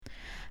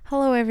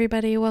Hello,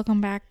 everybody.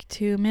 Welcome back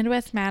to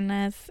Midwest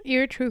Madness,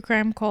 your true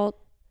crime cult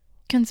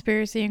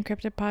conspiracy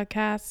encrypted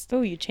podcast.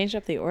 Oh, you changed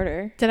up the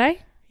order. Did I?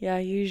 Yeah,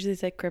 you usually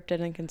say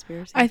cryptid and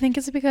conspiracy. I think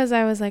it's because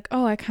I was like,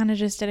 oh, I kind of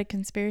just did a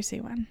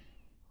conspiracy one.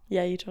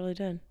 Yeah, you totally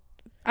did.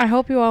 I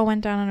hope you all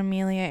went down an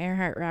Amelia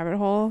Earhart rabbit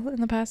hole in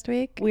the past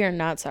week. We are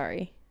not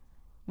sorry.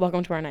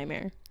 Welcome to our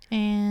nightmare.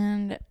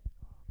 And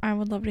I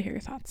would love to hear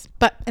your thoughts.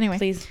 But anyway.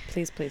 Please.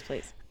 We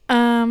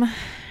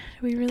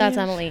really That's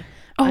have... Emily.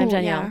 Oh, I'm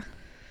Danielle. Yeah.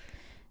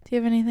 Do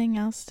you have anything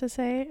else to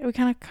say? We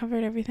kind of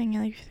covered everything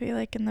I feel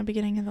like in the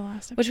beginning of the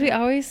last episode. Which we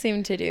always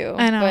seem to do.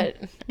 I know. But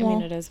I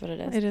mean, it is what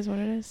it is. It is what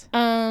it is.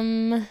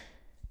 I'm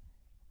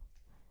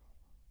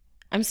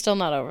still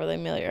not over the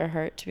Amelia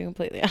Earhart, to be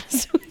completely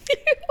honest with you.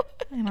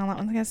 I know that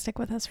one's gonna stick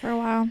with us for a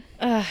while.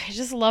 I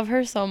just love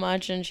her so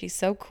much, and she's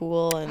so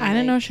cool. And I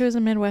didn't know she was a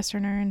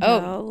Midwesterner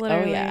until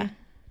literally yeah.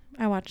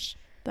 I watched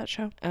that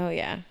show. Oh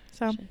yeah.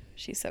 So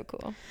she's so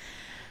cool.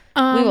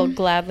 We will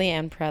gladly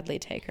and proudly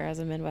take her as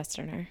a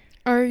Midwesterner.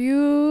 Are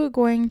you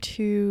going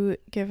to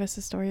give us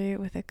a story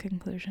with a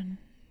conclusion?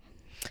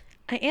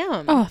 I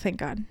am. Oh, thank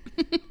God.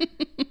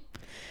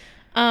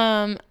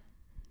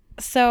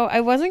 So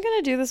I wasn't going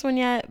to do this one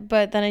yet,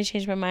 but then I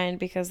changed my mind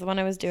because the one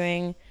I was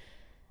doing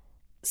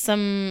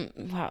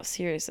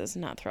Sirius is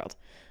not thrilled.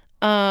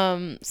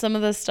 Some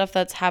of the stuff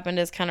that's happened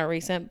is kind of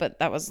recent, but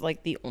that was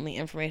like the only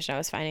information I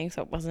was finding,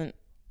 so it wasn't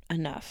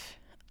enough.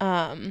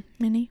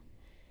 Mini?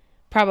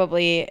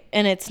 Probably,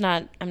 and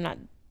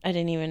I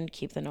didn't even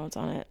keep the notes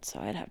on it, so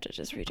I'd have to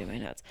just redo my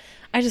notes.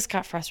 I just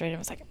got frustrated and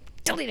was like,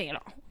 deleting it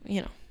all,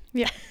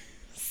 Yeah.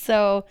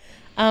 So,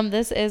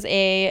 this is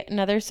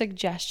another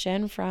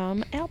suggestion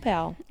from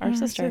Alpal, our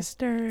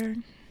sister.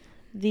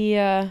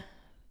 The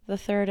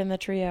third in the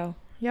trio.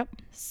 Yep.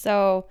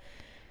 So,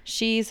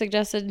 she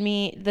suggested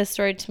this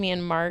story to me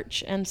in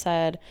March and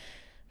said,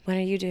 when are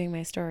you doing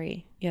my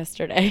story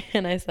yesterday?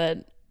 And I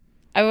said,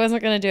 I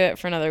wasn't going to do it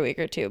for another week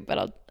or two,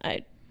 but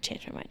I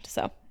changed my mind.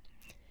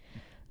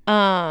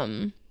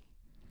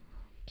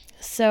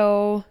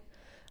 So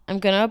I'm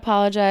going to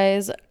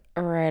apologize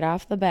right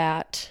off the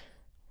bat.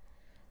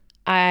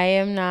 I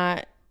am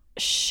not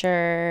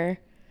sure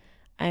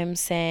I'm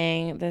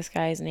saying this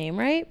guy's name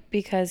right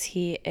because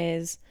he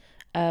is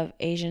of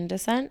Asian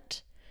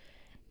descent.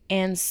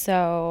 And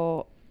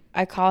so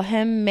I call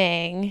him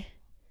Ming,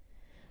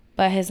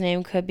 but his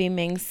name could be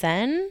Ming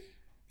Sen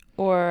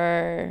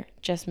or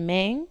just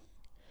Ming.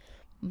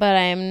 But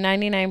I'm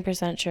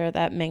 99% sure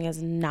that Ming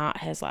is not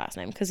his last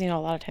name because, a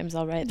lot of times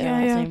they'll write their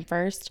last name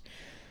first.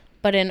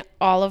 But in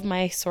all of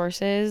my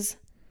sources,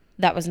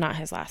 that was not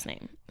his last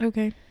name.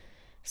 Okay.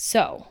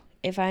 So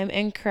if I'm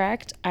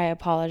incorrect, I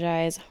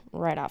apologize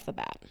right off the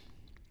bat.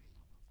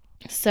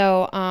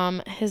 So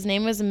his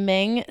name was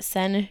Ming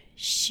Sen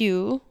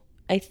Shu,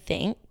 I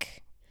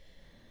think.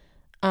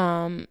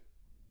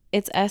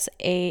 It's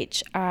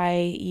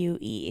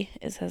Shiue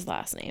is his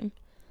last name.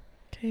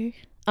 Okay.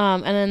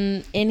 And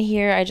then in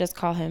here, I just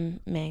call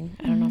him Ming.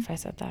 I don't know if I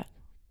said that.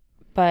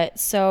 But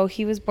so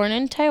he was born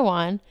in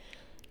Taiwan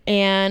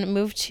and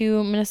moved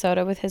to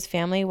Minnesota with his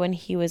family when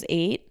he was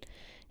 8.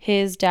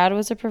 His dad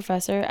was a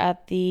professor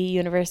at the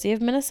University of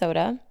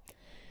Minnesota.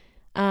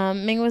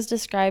 Ming was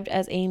described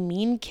as a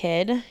mean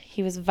kid.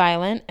 He was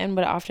violent and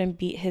would often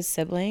beat his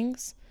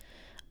siblings.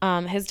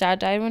 His dad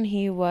died when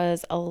he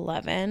was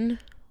 11.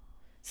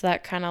 So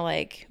that kind of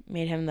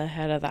made him the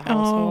head of the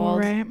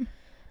household. Oh,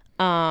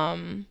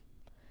 right.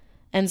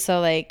 And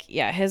so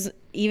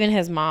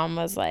his mom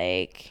was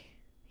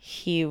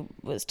he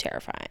was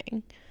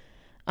terrifying.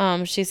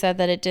 She said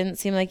that it didn't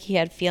seem like he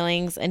had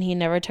feelings and he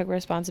never took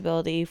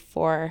responsibility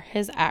for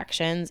his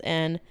actions.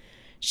 And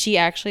she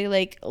actually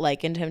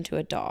likened him to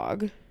a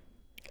dog.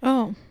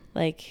 Oh.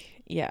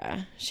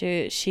 Yeah,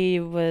 she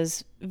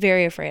was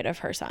very afraid of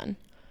her son,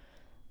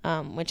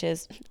 which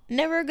is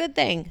never a good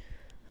thing.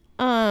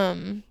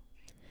 When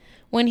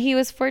he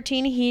was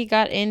 14, he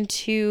got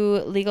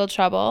into legal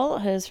trouble,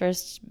 his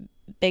first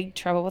big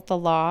trouble with the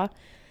law.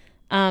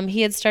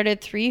 He had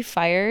started 3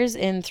 fires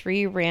in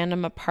 3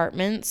 random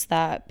apartments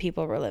that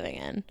people were living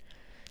in.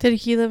 Did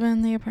he live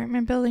in the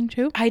apartment building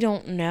too? I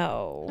don't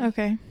know.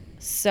 Okay.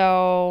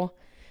 So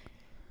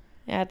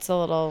that's a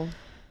little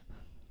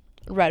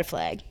red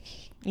flag,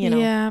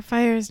 Yeah,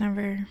 fire's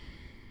never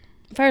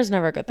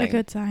a good thing. A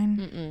good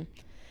sign.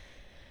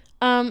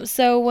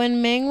 So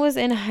when Ming was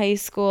in high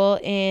school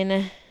in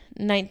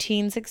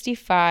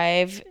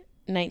 1965,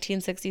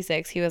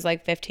 1966, he was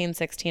 15,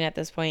 16 at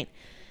this point.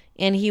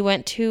 And he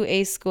went to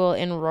a school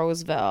in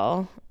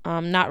Roseville.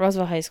 Not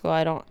Roseville High School.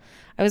 I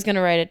was going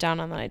to write it down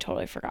and then I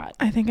totally forgot.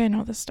 I think I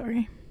know the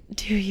story.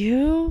 Do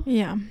you?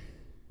 Yeah.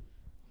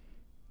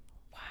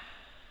 Wow.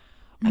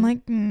 I'm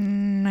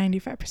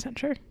 95%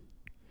 sure.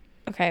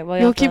 Okay, well,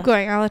 you'll keep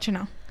going. I'll let you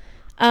know.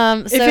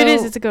 If it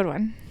is, it's a good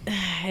one.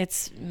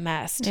 It's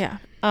messed. Yeah.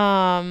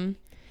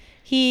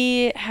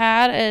 He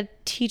had a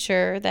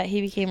teacher that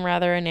he became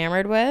rather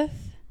enamored with.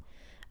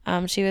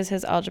 She was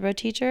his algebra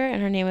teacher,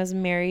 and her name was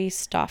Mary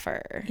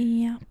Stauffer.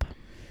 Yep.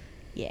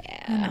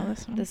 Yeah. I know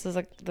this one. This is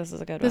a good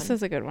one. This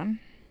is a good one.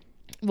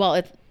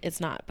 Well, it's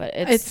not, but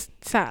It's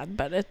sad,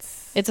 but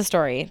it's a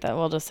story that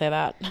we'll just say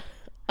that.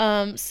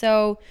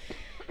 So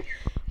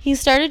he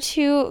started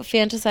to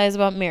fantasize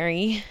about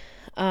Mary,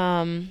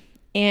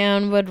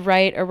 and would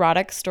write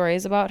erotic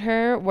stories about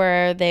her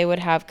where they would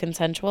have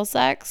consensual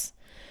sex.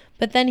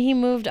 But then he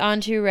moved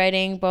on to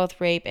writing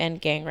both rape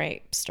and gang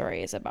rape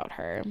stories about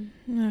her.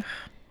 ugh.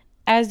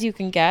 As you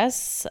can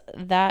guess,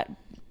 that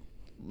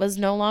was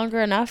no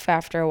longer enough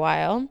after a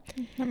while.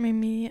 That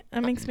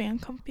makes me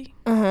uncomfy.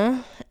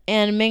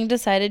 And Ming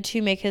decided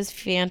to make his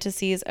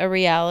fantasies a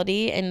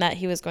reality and that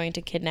he was going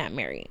to kidnap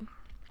Mary.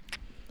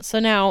 So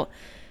now,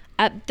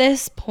 at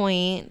this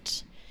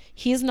point,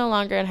 he's no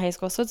longer in high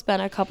school. So it's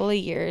been a couple of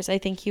years. I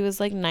think he was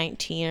like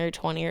 19 or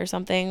 20 or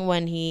something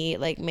when he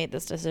like made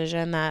this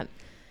decision that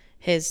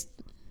his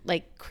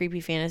like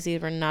creepy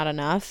fantasies were not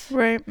enough.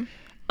 Right.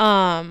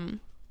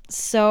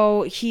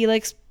 So he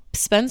like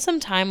spent some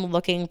time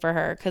looking for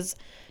her because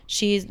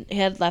she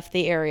had left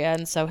the area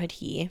and so had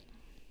he.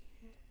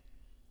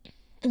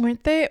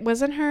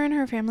 Wasn't her and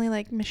her family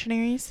like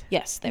missionaries?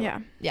 Yes, they Yeah.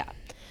 were. Yeah.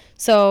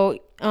 So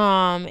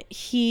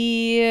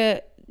he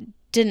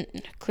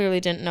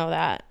clearly didn't know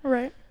that.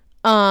 Right.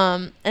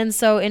 And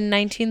so in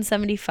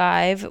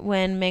 1975,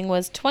 when Ming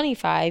was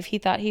 25, he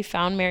thought he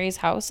found Mary's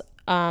house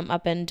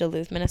up in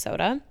Duluth,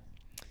 Minnesota.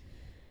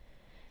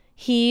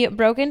 He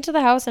broke into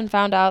the house and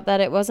found out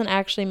that it wasn't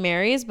actually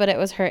Mary's, but it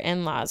was her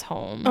in-laws'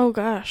 home. Oh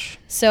gosh.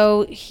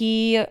 So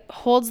he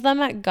holds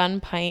them at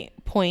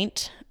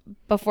gunpoint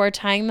before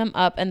tying them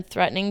up and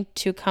threatening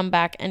to come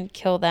back and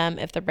kill them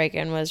if the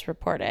break-in was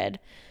reported.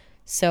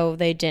 So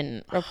they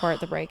didn't report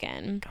the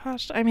break-in.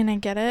 Gosh, I mean, I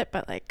get it,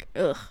 but like,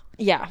 ugh.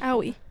 Yeah.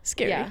 Owie.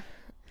 Scary. Yeah.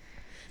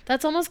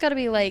 That's almost got to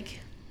be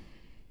like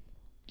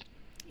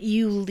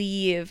you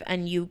leave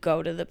and you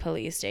go to the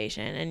police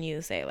station and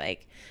you say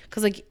like,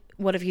 because like,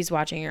 what if he's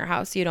watching your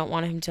house? You don't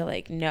want him to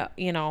like know,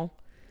 you know.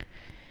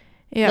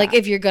 Yeah. Like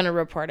if you're gonna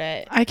report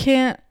it. I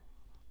feel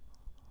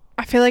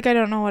like I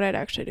don't know what I'd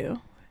actually do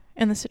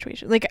in the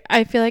situation. Like,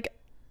 I feel like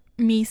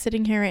me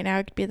sitting here right now,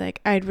 I could be like,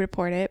 I'd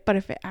report it. But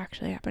if it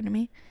actually happened to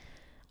me,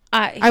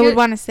 I would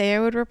want to say I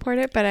would report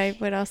it, but I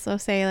would also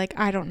say, like,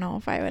 I don't know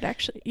if I would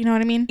actually, you know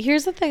what I mean?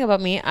 Here's the thing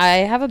about me. I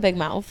have a big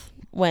mouth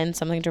when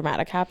something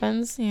dramatic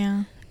happens.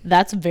 Yeah.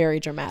 That's very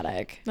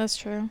dramatic. That's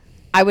true.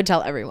 I would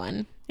tell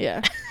everyone.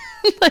 Yeah.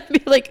 I'd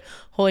be like,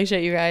 holy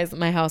shit, you guys,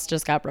 my house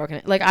just got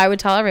broken. Like, I would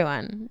tell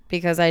everyone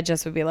because I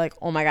just would be like,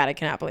 oh my God, I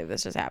cannot believe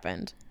this just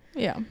happened.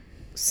 Yeah.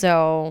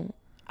 So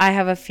I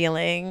have a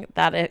feeling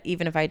that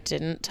even if I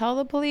didn't tell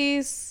the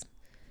police,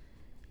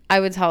 I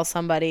would tell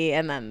somebody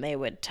and then they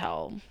would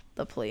tell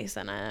the police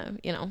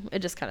and, you know, it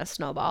just kind of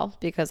snowball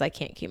because I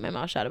can't keep my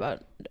mouth shut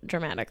about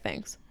dramatic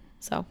things.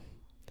 So,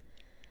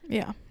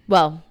 yeah.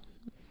 Well,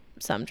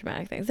 some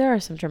dramatic things. There are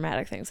some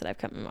dramatic things that I've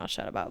kept my mouth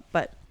shut about,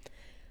 but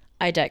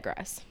I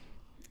digress.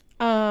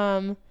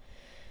 So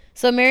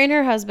Mary and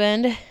her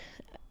husband,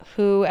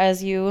 who,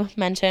 as you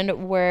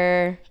mentioned,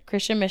 were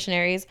Christian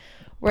missionaries,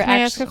 were Can I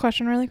ask a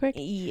question really quick?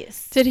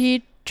 Yes. Did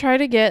he try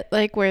to get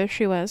like where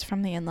she was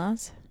from the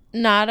in-laws?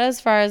 Not as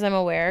far as I'm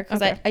aware,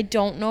 because Okay. I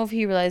don't know if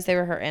he realized they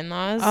were her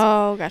in-laws.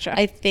 Oh, gotcha.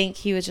 I think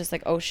he was just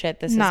like, oh shit,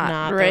 this is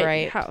not the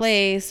right house.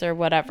 place or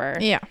whatever.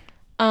 Yeah.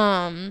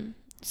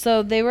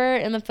 So they were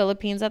in the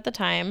Philippines at the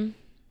time.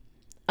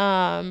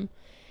 And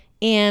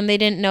they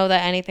didn't know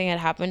that anything had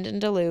happened in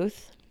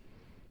Duluth.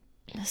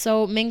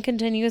 So Ming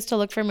continues to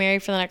look for Mary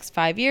for the next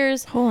 5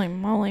 years. Holy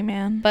moly,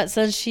 man. But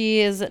since she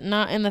is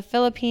not in the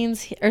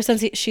Philippines, or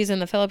since she's in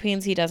the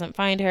Philippines, he doesn't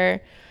find her.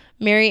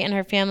 Mary and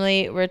her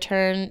family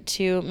returned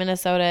to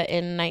Minnesota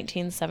in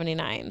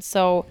 1979.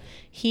 So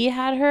he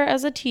had her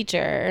as a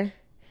teacher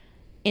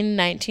in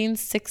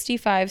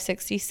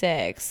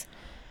 1965-66.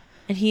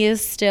 And he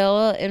is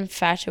still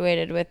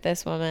infatuated with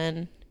this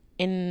woman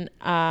in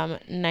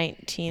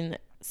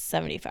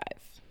 1975.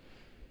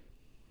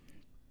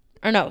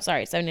 Or no,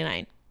 sorry,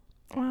 79.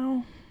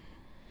 Wow.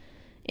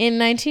 In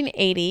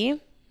 1980,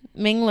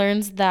 Ming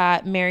learns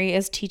that Mary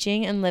is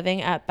teaching and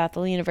living at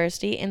Bethel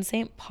University in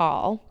St.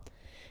 Paul.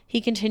 He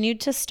continued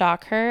to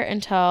stalk her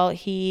until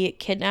he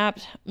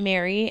kidnapped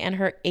Mary and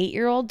her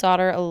 8-year-old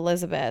daughter,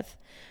 Elizabeth,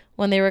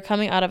 when they were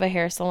coming out of a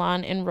hair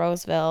salon in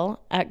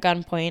Roseville at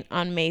gunpoint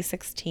on May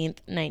 16th,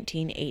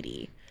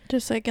 1980.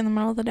 Just like in the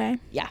middle of the day?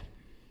 Yeah.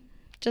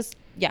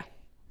 Yeah.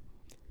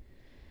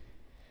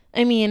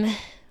 I mean,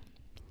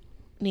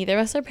 neither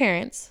of us are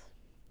parents.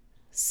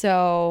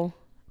 So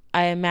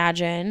I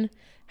imagine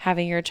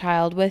having your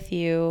child with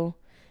you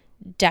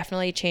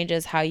definitely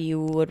changes how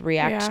you would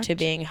react to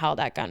being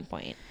held at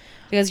gunpoint.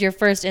 Because your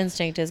first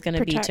instinct is going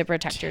to be to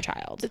protect your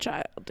child. The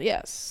child,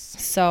 yes.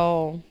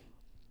 So,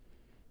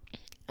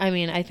 I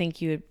mean, I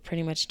think you would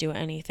pretty much do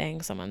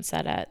anything someone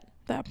said at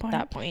that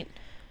point.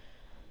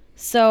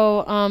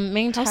 So,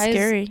 Ming ties... How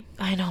scary.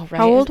 I know, right?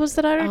 How old was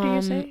the daughter, do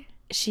you say?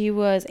 She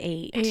was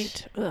 8.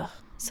 8. Ugh.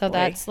 So Boy.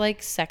 that's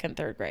like 2nd,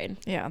 3rd grade.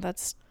 Yeah,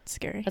 that's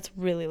scary. That's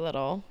really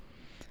little.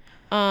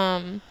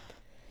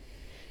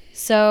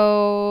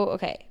 So,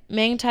 okay.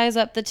 Ming ties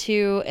up the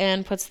two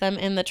and puts them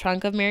in the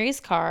trunk of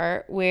Mary's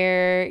car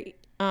where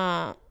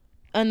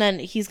and then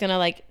he's gonna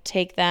like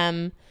take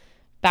them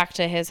back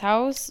to his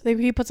house.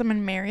 He puts them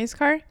in Mary's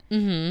car.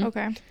 Mm-hmm.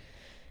 Okay.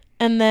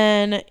 And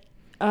then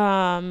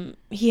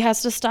he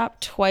has to stop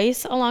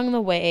twice along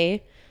the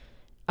way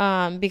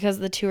because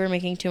the two are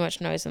making too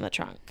much noise in the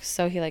trunk.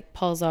 So he like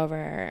pulls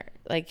over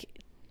like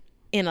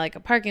in like a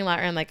parking lot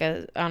or in like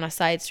on a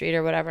side street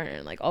or whatever,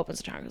 and like opens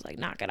the trunk and is like,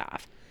 knock it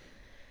off.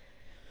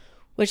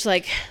 Which,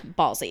 like,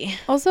 ballsy.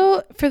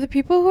 Also, for the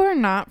people who are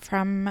not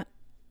from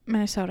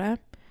Minnesota,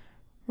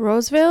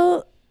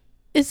 Roseville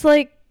is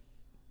like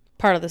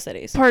part of the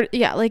cities.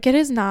 Yeah, like it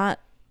is not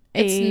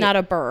it's not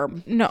a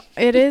burb. No,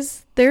 it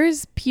is.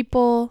 There's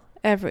people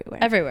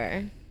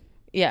everywhere.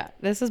 Yeah,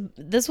 this was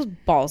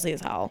ballsy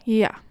as hell.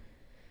 Yeah.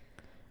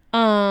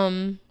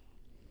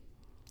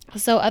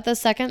 So at the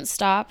second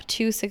stop,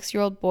 2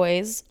 6-year-old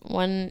boys,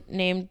 one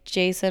named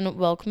Jason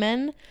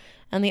Wilkman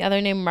and the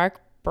other named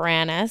Mark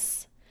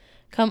Brannis,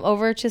 come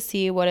over to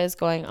see what is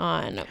going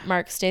on.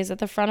 Mark stays at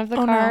the front of the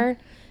car,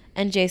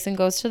 and Jason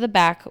goes to the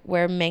back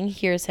where Ming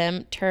hears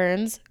him,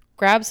 turns,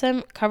 grabs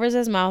him, covers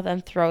his mouth,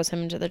 and throws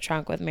him into the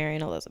trunk with Mary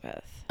and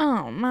Elizabeth.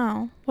 Oh,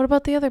 no. What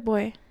about the other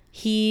boy?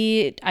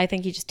 I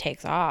think he just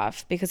takes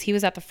off because he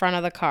was at the front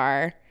of the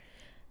car.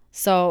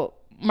 So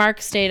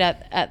Mark stayed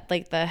at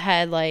like the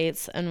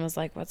headlights and was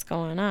like, what's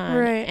going on?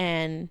 Right.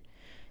 And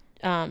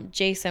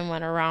Jason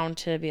went around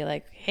to be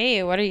like,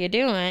 hey, what are you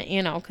doing?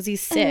 You know, because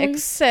he's 6.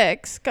 He's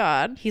 6.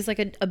 God. He's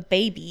like a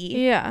baby.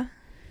 Yeah.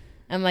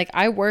 And like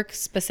I work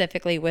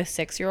specifically with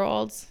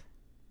 6-year-olds.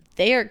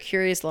 They are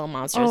curious little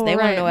monsters. They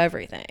want to know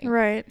everything.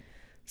 Right.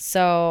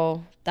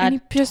 So that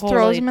and he just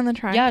throws him in the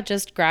trunk. Yeah,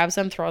 just grabs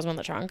him, throws him in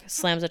the trunk,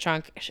 slams the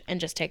trunk, and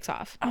just takes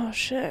off. Oh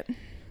shit.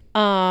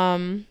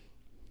 Ming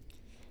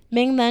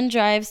then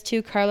drives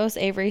to Carlos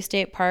Avery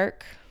State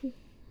Park.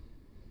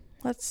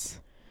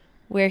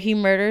 Where he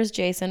murders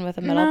Jason with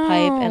a metal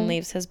pipe and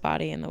leaves his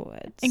body in the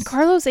woods. In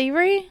Carlos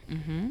Avery?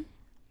 Mm-hmm.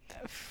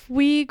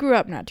 We grew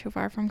up not too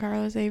far from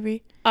Carlos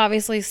Avery.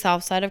 Obviously,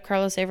 south side of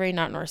Carlos Avery,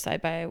 not north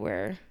side by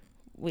where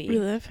we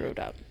live. Grew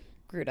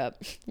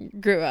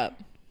up.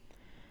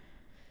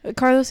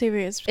 Carlos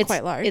Avery is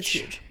quite large. It's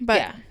huge. But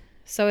yeah.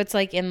 So it's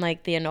like in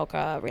like the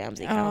Anoka,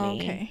 Ramsey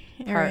County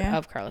part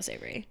of Carlos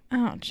Avery.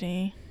 Oh,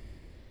 gee.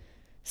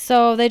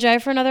 So they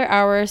drive for another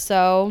hour or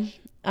so.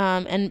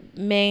 And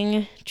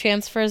Ming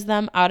transfers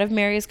them out of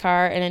Mary's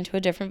car and into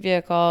a different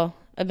vehicle,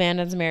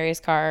 abandons Mary's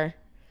car.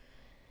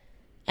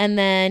 And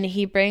then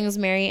he brings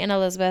Mary and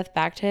Elizabeth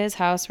back to his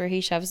house where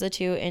he shoves the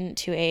two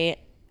into a,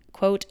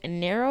 quote,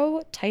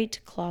 narrow, tight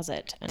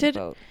closet,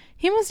 unquote.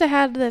 He must have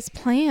had this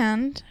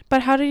planned,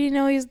 but how did he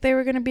know they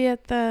were going to be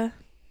at the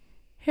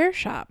hair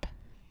shop?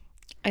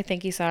 I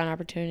think he saw an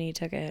opportunity, he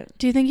took it.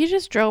 Do you think he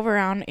just drove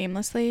around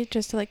aimlessly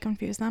just to, like,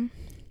 confuse them?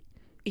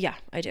 Yeah,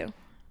 I do.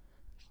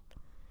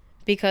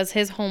 Because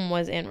his home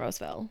was in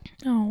Roseville.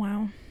 Oh,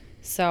 wow.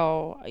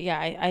 So, yeah,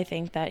 I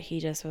think that he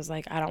just was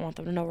like, I don't want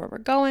them to know where we're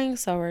going,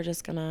 so we're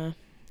just going to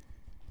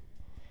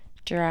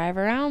drive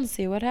around,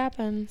 see what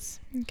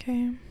happens.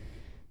 Okay.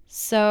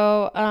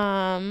 So,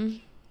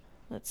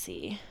 let's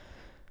see.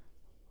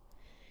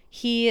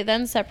 He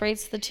then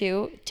separates the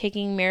two,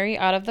 taking Mary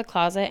out of the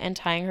closet and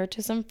tying her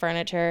to some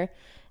furniture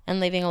and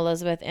leaving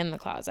Elizabeth in the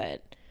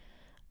closet.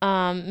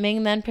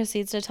 Ming then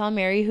proceeds to tell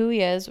Mary who he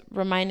is,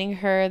 reminding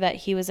her that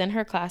he was in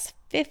her class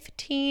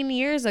 15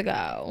 years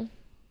ago.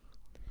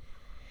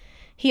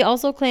 He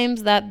also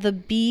claims that the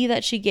B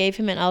that she gave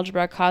him in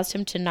algebra caused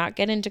him to not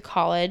get into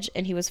college,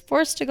 and he was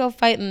forced to go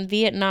fight in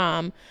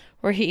Vietnam,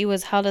 where he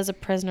was held as a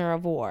prisoner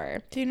of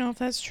war. Do you know if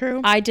that's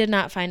true? I did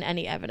not find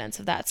any evidence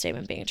of that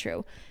statement being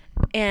true.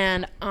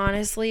 And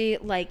honestly,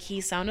 like, he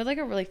sounded like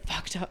a really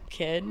fucked up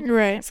kid.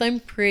 Right. So I'm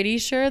pretty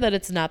sure that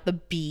it's not the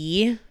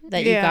B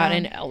that you got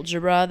in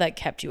algebra that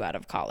kept you out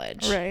of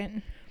college. Right.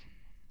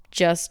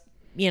 Just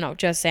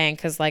saying,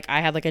 because, like,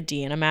 I had, like, a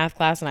D in a math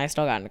class and I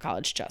still got into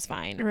college just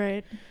fine.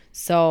 Right.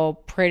 So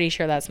pretty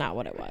sure that's not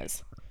what it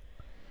was.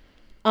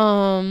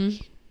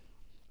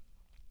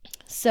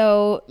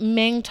 So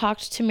Ming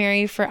talked to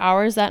Mary for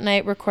hours that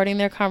night, recording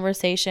their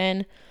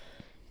conversation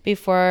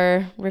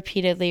before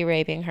repeatedly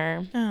raping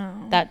her. Oh.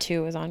 That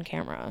too was on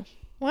camera.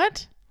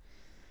 What?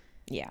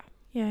 Yeah.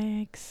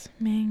 Yikes.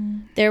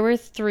 Ming. There were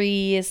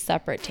 3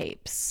 separate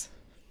tapes.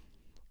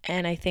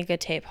 And I think a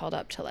tape held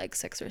up to like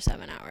 6 or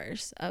 7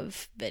 hours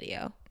of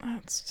video.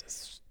 That's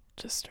just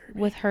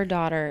disturbing. With her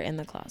daughter in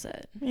the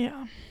closet.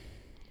 Yeah.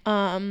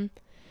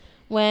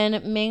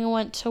 When Ming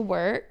went to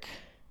work,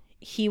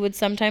 he would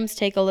sometimes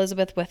take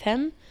Elizabeth with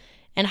him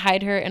and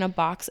hide her in a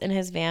box in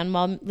his van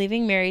while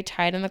leaving Mary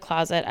tied in the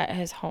closet at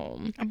his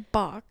home. A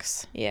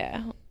box?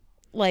 Yeah.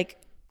 Like,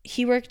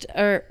 he worked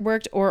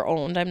or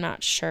owned, I'm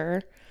not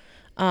sure,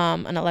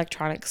 an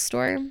electronics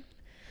store.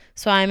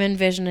 So I'm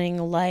envisioning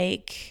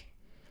like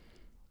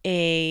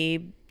a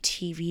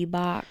TV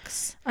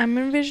box. I'm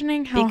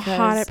envisioning how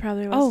hot it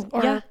probably was.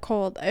 Or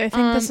cold. I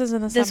think this is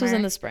in the summer. This was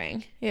in the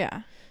spring.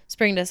 Yeah.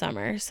 Spring to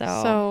summer.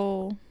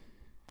 So,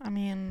 I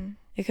mean,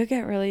 it could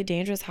get really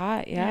dangerous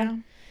hot. Yeah.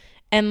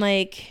 And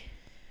like,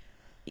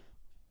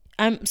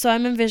 I'm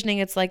envisioning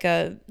it's like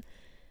a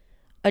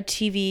a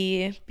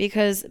TV,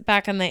 because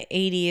back in the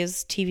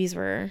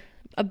 80s,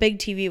 a big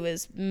TV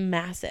was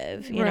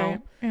massive, you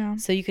know? Yeah.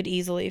 So you could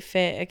easily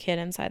fit a kid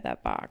inside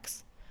that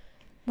box.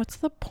 What's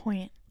the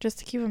point? Just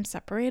to keep them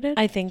separated?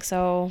 I think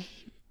so.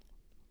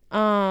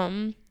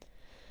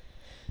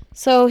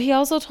 So he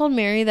also told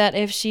Mary that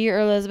if she or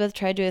Elizabeth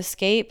tried to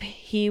escape,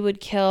 he would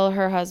kill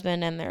her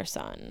husband and their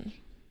son.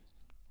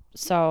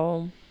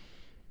 So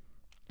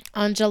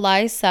on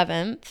July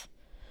 7th,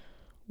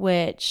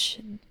 which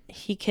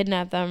he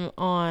kidnapped them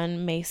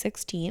on May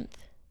 16th.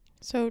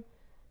 So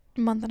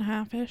month and a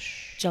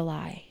half-ish?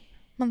 July.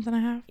 Month and a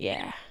half?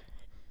 Yeah.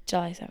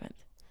 July 7th.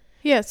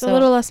 Yeah, so a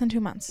little less than 2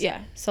 months.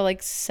 Yeah. So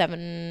like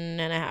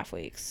 7.5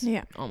 weeks.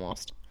 Yeah.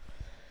 Almost.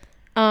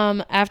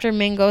 After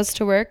Ming goes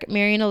to work,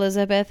 Mary and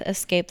Elizabeth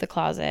escape the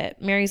closet.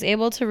 Mary's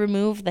able to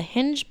remove the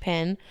hinge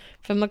pin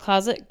from the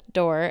closet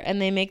door,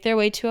 and they make their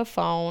way to a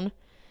phone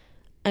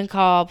and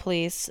call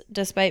police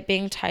despite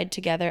being tied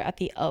together at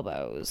the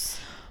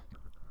elbows.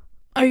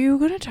 Are you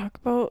going to talk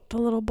about the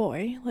little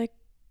boy? Like,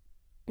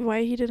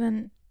 why he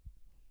didn't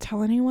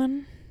tell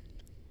anyone?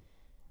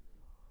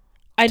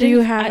 Do you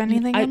have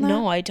anything on that?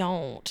 No, I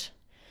don't.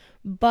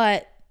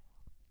 But,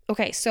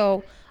 okay,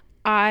 so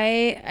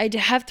I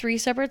have 3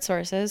 separate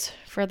sources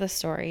for the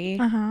story.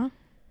 Uh-huh.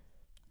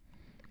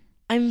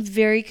 I'm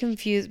very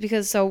confused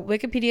because,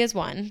 Wikipedia is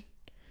one.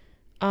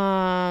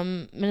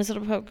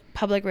 Minnesota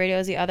Public Radio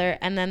is the other.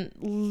 And then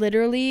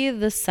literally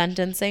the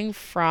sentencing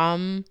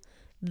from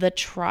the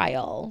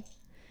trial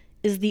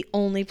is the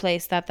only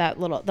place that the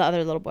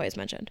other little boy is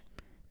mentioned.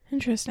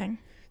 Interesting.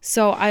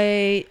 So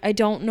I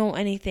don't know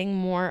anything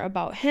more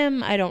about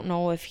him. I don't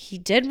know if he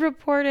did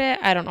report it.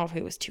 I don't know if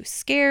he was too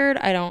scared.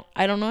 I don't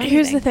know anything.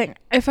 Here's the thing.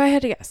 If I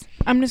had to guess,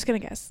 I'm just going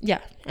to guess.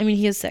 Yeah. I mean,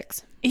 he is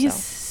 6. He's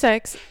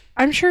 6.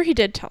 I'm sure he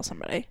did tell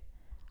somebody.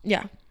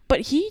 Yeah.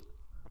 But he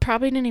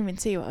probably didn't even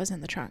see what was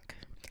in the trunk.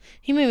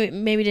 He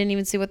maybe didn't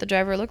even see what the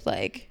driver looked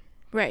like.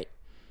 Right.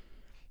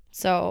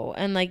 So,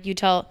 and like you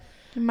tell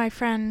my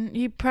friend,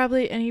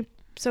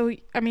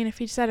 if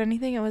he said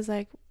anything, it was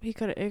like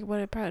it would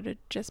have probably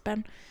just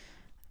been,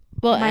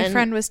 well, my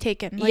friend was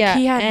taken. Like,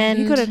 yeah,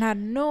 he could have had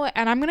no,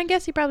 and I'm gonna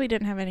guess he probably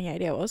didn't have any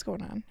idea what was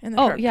going on in the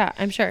trunk. Yeah,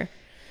 I'm sure.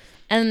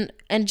 And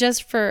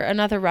just for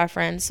another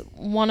reference,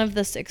 one of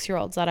the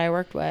 6-year-olds that I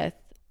work with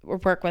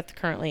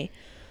currently,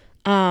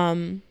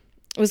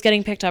 was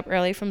getting picked up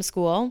early from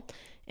school,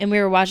 and we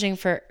were watching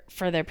for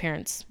their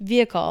parents'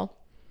 vehicle,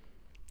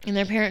 and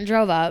their parent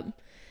drove up.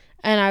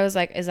 And I was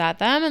like, is that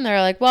them? And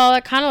they're like, well,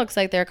 it kind of looks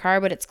like their car,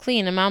 but it's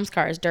clean. And mom's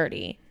car is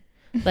dirty.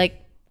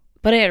 Like,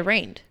 but it had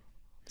rained.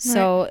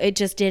 So It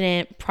just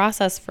didn't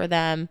process for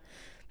them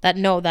that,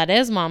 no, that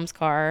is mom's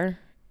car.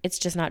 It's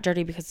just not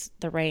dirty because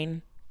the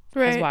rain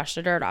has washed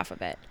the dirt off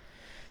of it.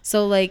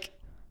 So, like,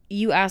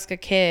 you ask a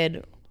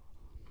kid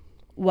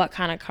what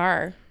kind of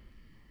car.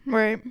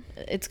 Right.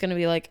 It's going to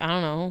be like, I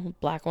don't know,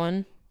 black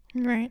one.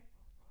 Right.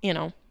 You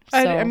know. So.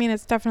 I mean,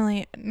 it's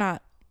definitely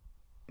not.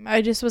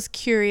 I just was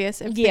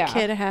curious if the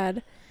kid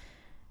had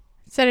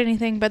said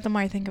anything, but the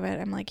more I think of it,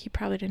 I'm like, he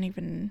probably didn't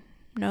even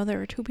know there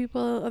were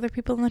other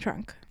people in the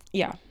trunk.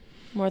 Yeah,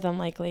 more than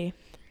likely.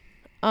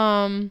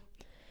 So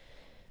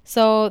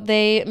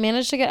they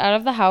manage to get out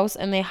of the house,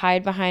 and they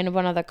hide behind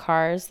one of the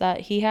cars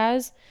that he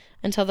has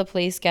until the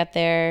police get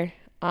there,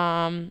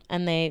 and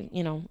they,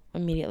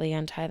 immediately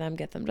untie them,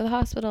 get them to the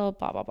hospital,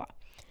 blah, blah,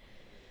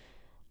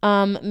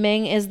 blah.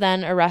 Ming is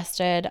then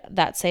arrested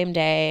that same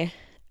day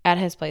at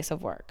his place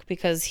of work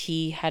because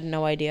he had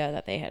no idea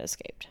that they had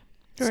escaped.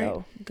 Right.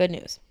 So, good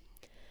news.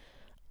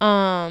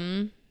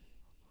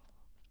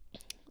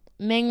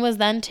 Ming was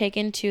then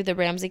taken to the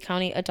Ramsey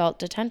County Adult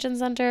Detention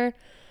Center,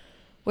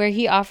 where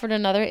he offered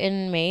another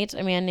inmate,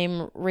 a man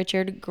named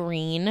Richard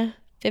Green,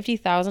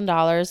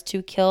 $50,000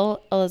 to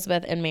kill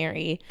Elizabeth and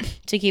Mary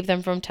to keep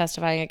them from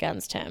testifying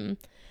against him.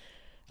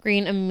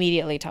 Green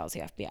immediately tells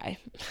the FBI.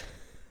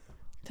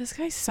 This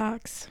guy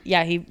sucks.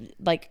 Yeah, he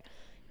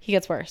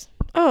gets worse.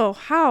 Oh,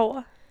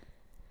 how?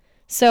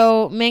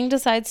 So Ming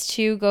decides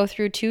to go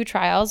through 2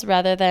 trials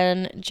rather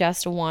than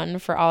just one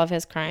for all of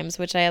his crimes,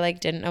 which I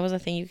didn't know was a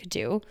thing you could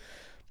do.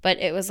 But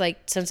it was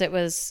since it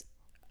was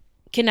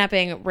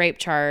kidnapping, rape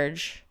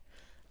charge,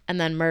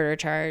 and then murder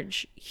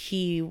charge,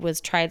 he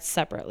was tried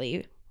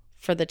separately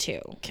for the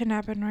 2.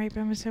 Kidnap and rape,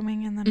 I'm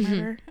assuming, and then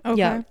murder. Okay.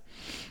 Yeah.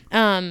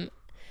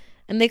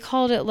 And they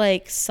called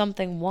it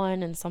something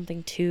 1 and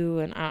something 2,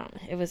 and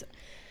it was.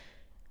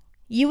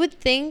 You would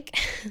think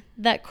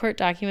that court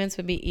documents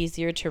would be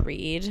easier to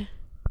read.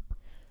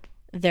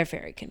 They're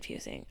very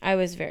confusing. I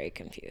was very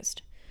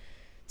confused.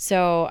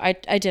 So I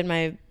did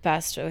my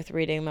best with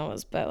reading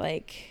those, but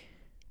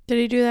Did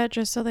he do that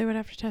just so they would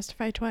have to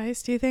testify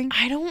twice, do you think?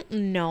 I don't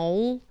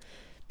know.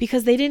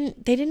 Because they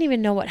didn't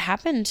even know what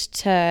happened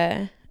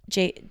to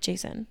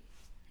Jason.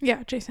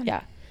 Yeah, Jason.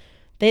 Yeah.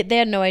 They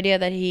had no idea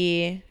that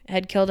he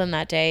had killed him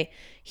that day.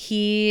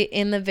 He,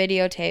 in the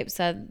videotape,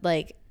 said,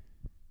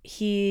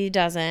 he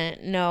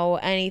doesn't know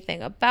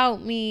anything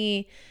about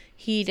me.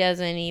 He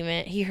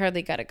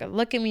hardly got a good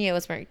look at me. I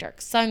was wearing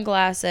dark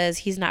sunglasses.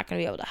 He's not going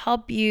to be able to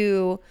help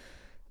you.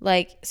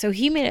 Like, so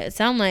he made it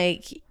sound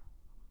like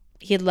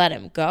he'd let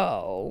him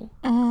go.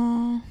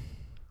 Oh,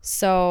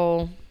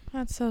 so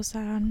that's so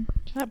sad.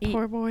 That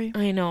poor boy.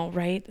 I know,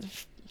 right?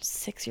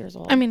 6 years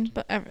old. I mean,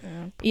 but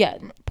yeah,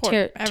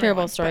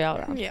 terrible story all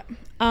around. Yeah.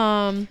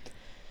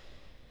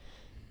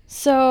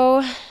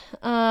 So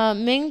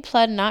Ming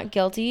pled not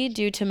guilty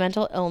due to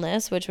mental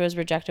illness, which was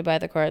rejected by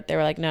the court. They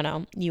were like,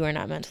 no, you are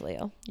not mentally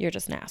ill. You're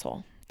just an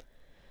asshole.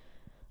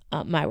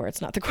 My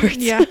words, not the court's.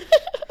 Yeah.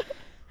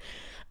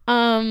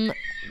 When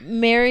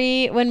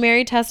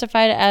Mary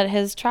testified at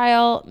his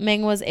trial,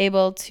 Ming was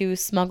able to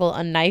smuggle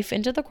a knife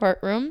into the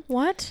courtroom.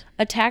 What?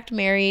 Attacked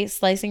Mary,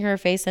 slicing her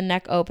face and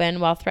neck open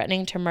while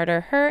threatening to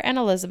murder her and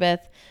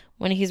Elizabeth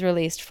when he's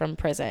released from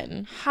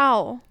prison.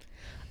 How?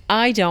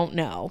 I don't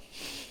know.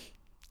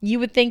 You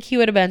would think he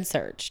would have been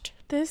searched.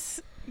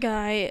 This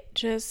guy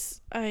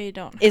just, I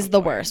don't know. Is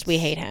the worst. We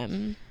hate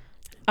him.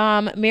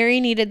 Mary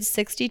needed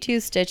 62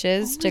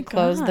 stitches to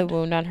close the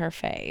wound on her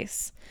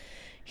face.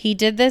 He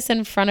did this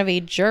in front of a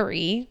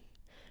jury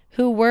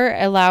who were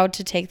allowed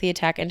to take the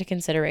attack into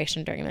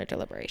consideration during their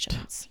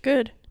deliberations.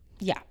 Good.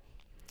 Yeah.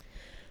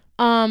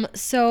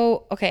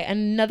 So, okay,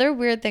 another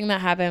weird thing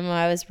that happened when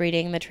I was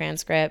reading the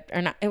transcript,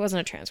 or not, it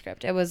wasn't a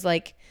transcript. It was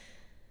like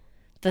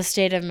the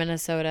state of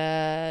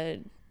Minnesota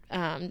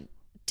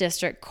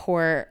district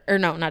court, or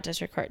no, not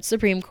district court,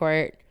 Supreme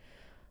Court.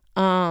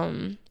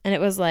 And it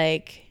was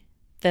like,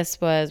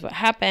 this was what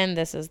happened.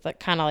 This is the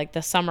kind of like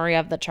the summary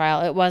of the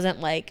trial. It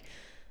wasn't like,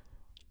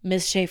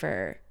 Ms.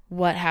 Schaefer,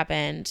 what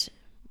happened?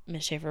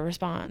 Ms. Schaefer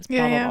responds,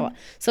 blah, blah, blah.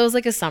 So it was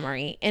like a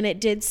summary. And it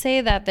did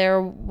say that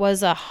there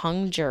was a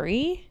hung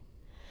jury.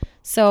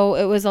 So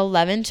it was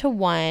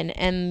 11-1.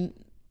 And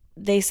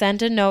they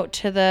sent a note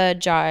to the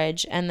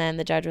judge. And then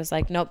the judge was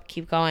like, nope,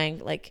 keep going.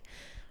 Like,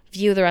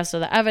 view the rest of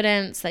the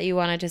evidence that you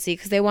wanted to see.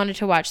 Because they wanted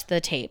to watch the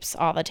tapes,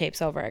 all the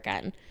tapes over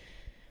again.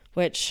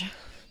 Which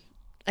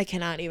I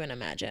cannot even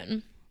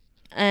imagine.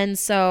 And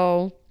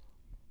so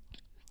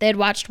they had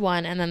watched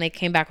one, and then they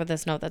came back with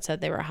this note that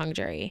said they were a hung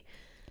jury.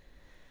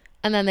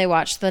 And then they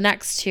watched the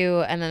next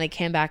two, and then they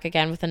came back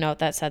again with a note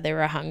that said they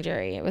were a hung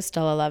jury. It was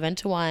still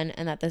 11-1,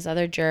 and that this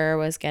other juror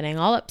was getting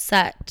all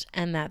upset,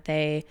 and that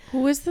they...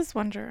 Who is this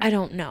one juror? I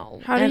don't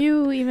know. How do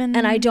you even...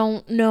 And I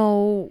don't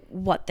know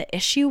what the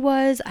issue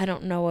was. I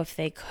don't know if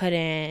they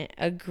couldn't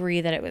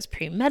agree that it was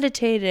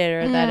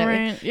premeditated or that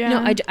it... Yeah.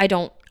 No, I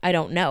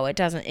don't know. It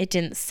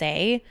didn't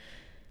say.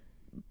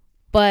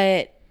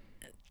 But...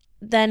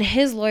 then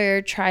his lawyer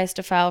tries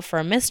to file for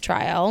a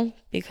mistrial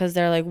because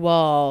they're like,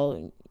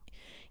 well,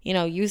 you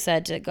know, you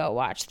said to go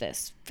watch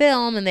this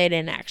film and they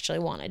didn't actually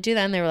want to do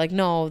that. And they were like,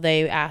 no,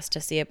 they asked to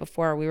see it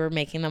before. We were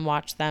making them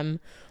watch them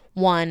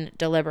one,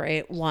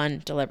 deliberate,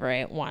 one,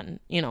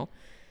 you know.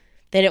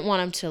 They didn't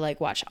want them to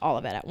like watch all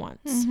of it at once.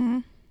 Mm-hmm.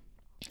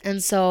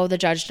 And so the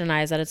judge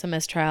denies that it's a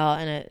mistrial,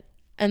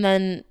 and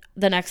then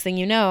the next thing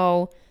you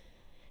know,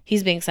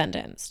 he's being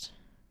sentenced.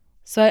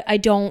 So I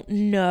don't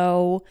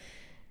know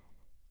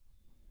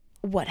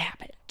what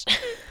happened.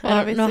 Well,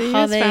 I don't know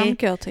how they found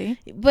guilty.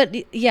 But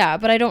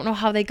I don't know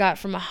how they got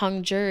from a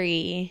hung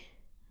jury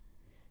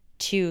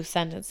to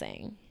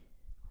sentencing.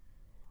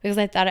 Because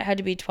I thought it had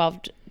to be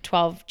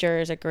 12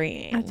 jurors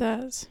agreeing. It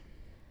does.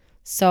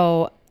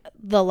 So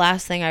the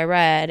last thing I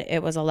read,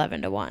 it was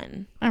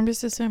 11-1. I'm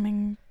just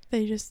assuming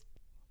they just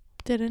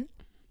didn't.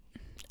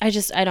 I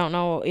don't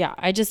know. Yeah,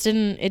 I just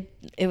didn't.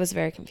 It was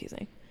very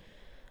confusing.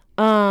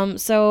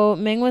 So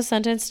Ming was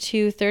sentenced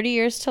to 30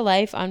 years to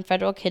life on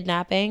federal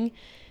kidnapping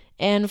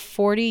and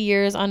 40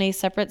 years on a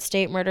separate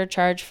state murder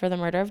charge for the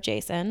murder of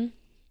Jason,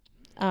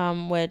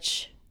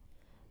 which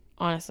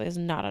honestly is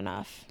not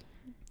enough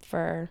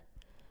for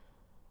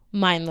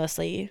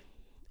mindlessly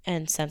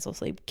and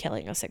senselessly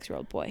killing a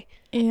 6-year-old boy.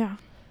 Yeah.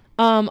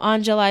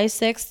 On July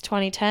 6th,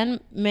 2010,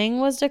 Ming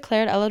was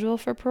declared eligible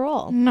for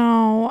parole.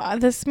 No,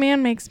 this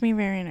man makes me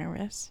very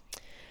nervous.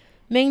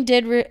 Ming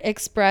did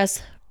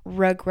express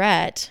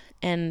regret,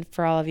 and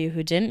for all of you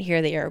who didn't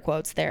hear the air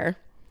quotes there,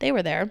 they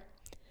were there,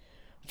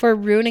 for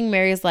ruining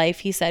Mary's life.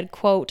 He said,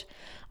 quote,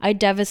 I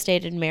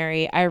devastated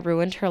Mary. I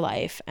ruined her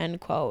life, end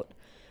quote.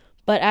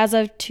 But as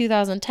of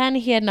 2010,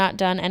 he had not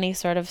done any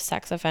sort of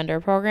sex offender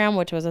program,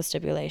 which was a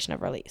stipulation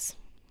of release.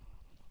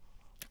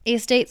 A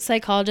state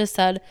psychologist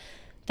said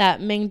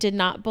that Ming did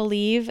not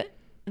believe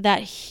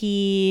that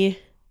he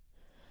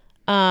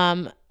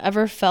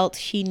ever felt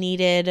he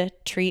needed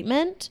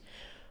treatment,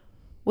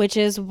 which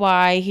is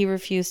why he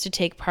refused to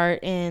take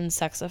part in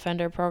sex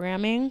offender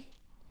programming.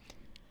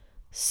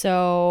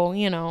 So,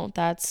 you know,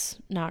 that's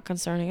not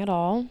concerning at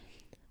all.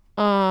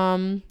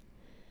 And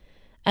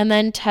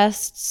then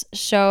tests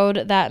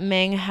showed that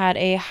Ming had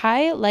a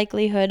high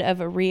likelihood of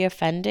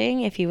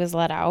reoffending if he was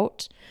let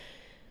out.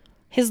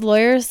 His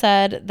lawyer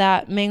said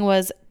that Ming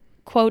was,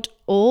 quote,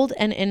 old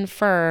and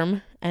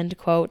infirm, end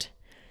quote,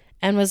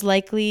 and was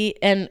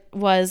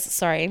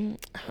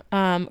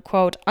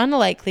quote,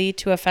 unlikely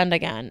to offend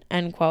again,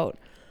 end quote,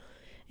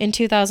 in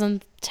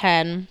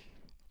 2010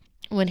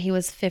 when he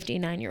was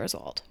 59 years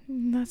old.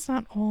 That's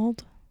not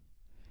old.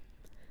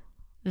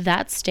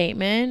 That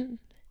statement,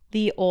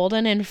 the old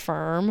and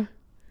infirm,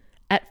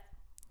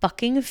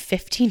 fucking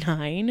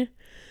 59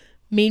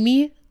 made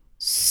me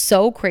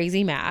so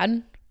crazy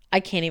mad. I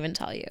can't even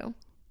tell you.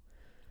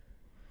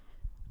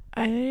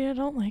 I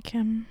don't like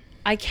him.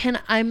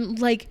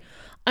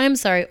 I'm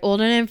sorry, old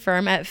and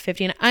infirm at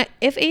 59.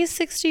 If a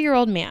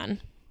 60-year-old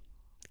man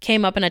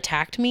came up and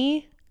attacked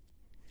me,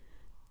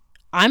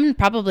 I'm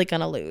probably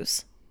going to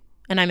lose.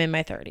 And I'm in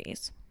my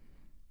 30s.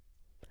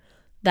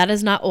 That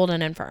is not old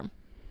and infirm.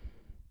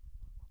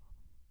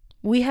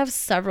 We have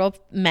several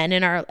men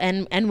in our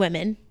and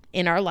women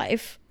in our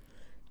life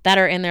that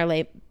are in their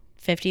late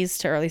 50s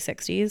to early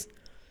 60s.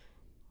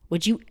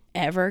 Would you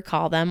ever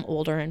call them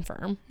old or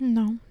infirm?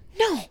 No.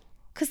 No,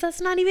 because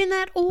that's not even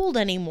that old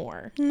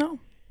anymore. No.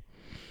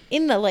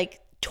 In the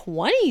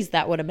 20s,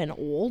 that would have been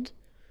old.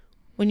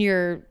 When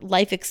your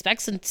life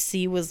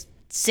expectancy was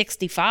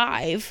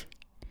 65.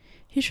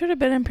 He should have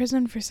been in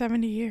prison for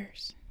 70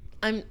 years.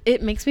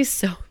 It makes me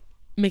so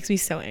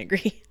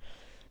angry.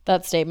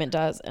 That statement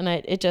does, and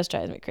it just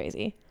drives me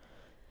crazy.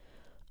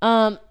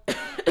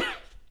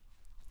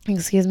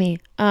 Excuse me.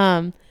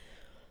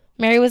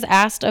 Mary was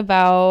asked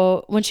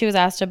about when she was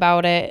asked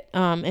about it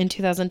in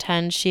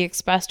 2010. She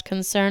expressed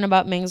concern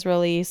about Ming's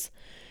release.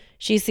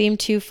 She seemed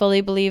to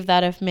fully believe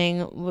that if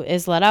Ming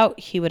is let out,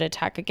 he would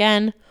attack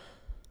again.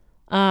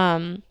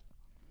 Mary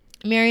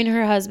and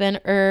her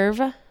husband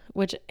Irv,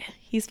 which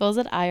he spells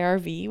it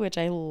IRV, which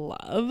I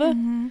love.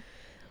 Mm-hmm.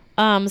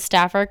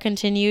 Stauffer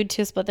continued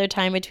to split their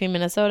time between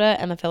Minnesota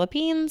and the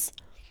Philippines,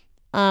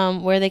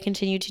 where they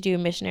continued to do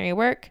missionary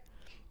work.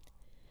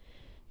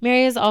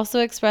 Mary has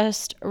also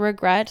expressed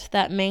regret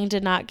that Ming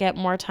did not get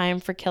more time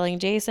for killing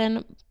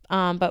Jason,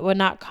 but would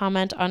not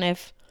comment on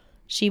if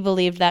she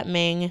believed that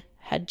Ming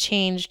had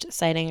changed,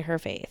 citing her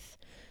faith.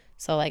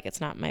 So, it's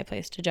not my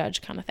place to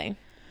judge kind of thing.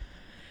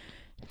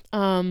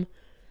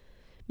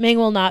 Ming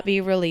will not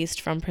be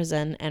released from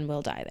prison and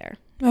will die there.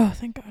 Oh,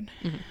 thank God.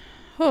 Mm-hmm.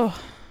 Oh.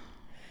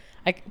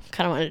 I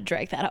kind of wanted to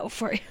drag that out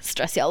for you,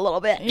 stress you a little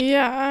bit.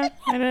 Yeah,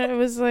 and it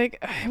was I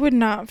would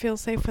not feel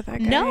safe with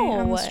that guy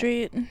on the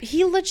street.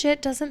 He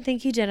legit doesn't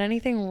think he did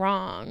anything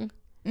wrong.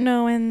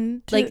 No,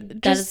 and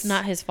that is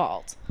not his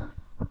fault.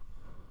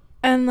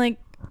 And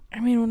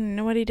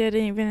what he did,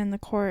 even in the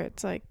court,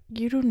 it's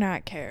you do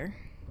not care.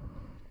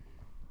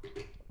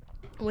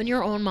 When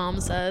your own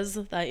mom says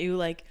that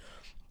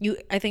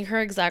I think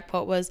her exact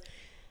quote was,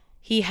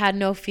 "He had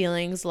no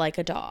feelings like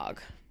a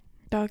dog."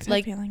 Dogs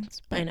have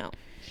feelings. I know.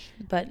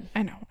 But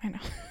I know.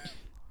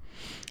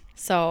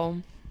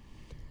 So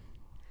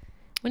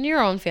when your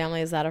own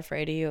family is that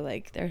afraid of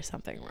you, there's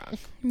something wrong.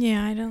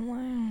 Yeah, I don't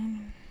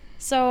like.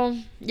 So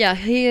yeah,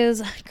 he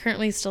is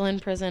currently still in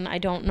prison. I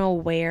don't know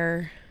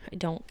where. I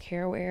don't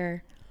care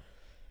where.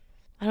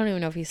 I don't even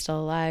know if he's still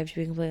alive, to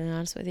be completely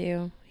honest with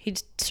you. He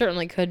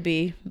certainly could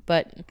be,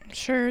 but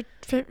sure,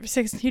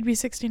 he'd be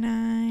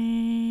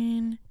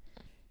 69.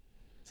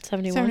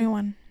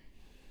 71.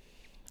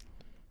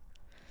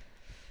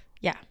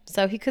 Yeah,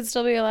 so he could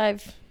still be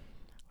alive.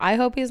 I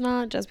hope he's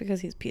not, just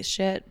because he's a piece of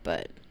shit,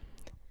 but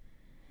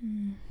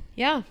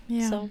yeah.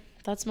 So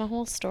that's my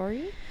whole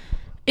story.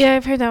 Yeah,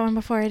 I've heard that one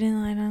before. I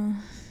know.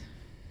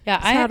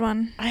 Yeah, sad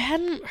one. I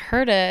hadn't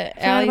heard it.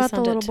 I about the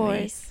little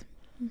boys,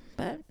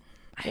 but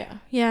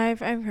yeah,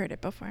 I've heard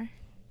it before.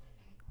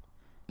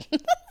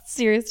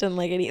 Sirius didn't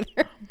like it either.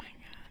 Oh my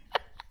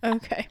God.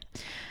 Okay,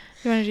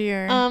 you want to do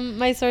your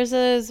my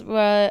sources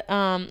were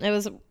it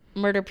was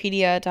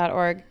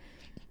murderpedia.org.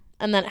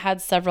 And then it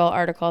had several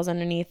articles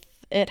underneath.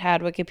 It had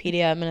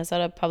Wikipedia,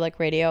 Minnesota Public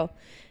Radio,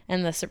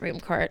 and the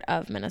Supreme Court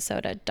of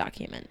Minnesota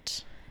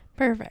document.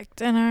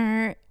 Perfect. And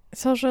our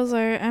socials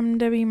are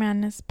MW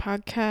Madness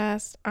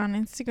Podcast on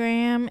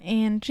Instagram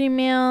and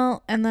Gmail.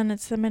 And then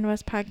it's the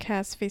Midwest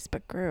Podcast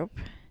Facebook group.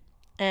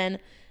 And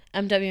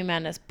MW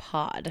Madness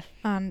Pod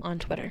on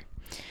Twitter.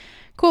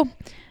 Cool.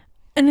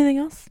 Anything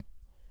else?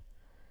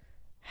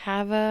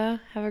 Have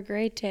a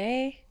great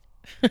day.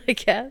 I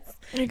guess.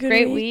 A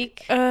great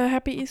week.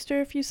 Happy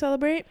Easter if you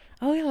celebrate.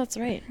 Oh yeah, that's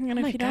right. And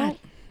if you don't,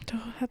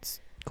 that's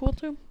cool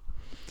too.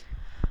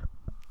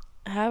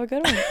 Have a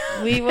good one.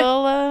 We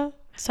will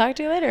talk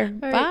to you later.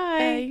 Bye.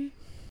 Right, bye.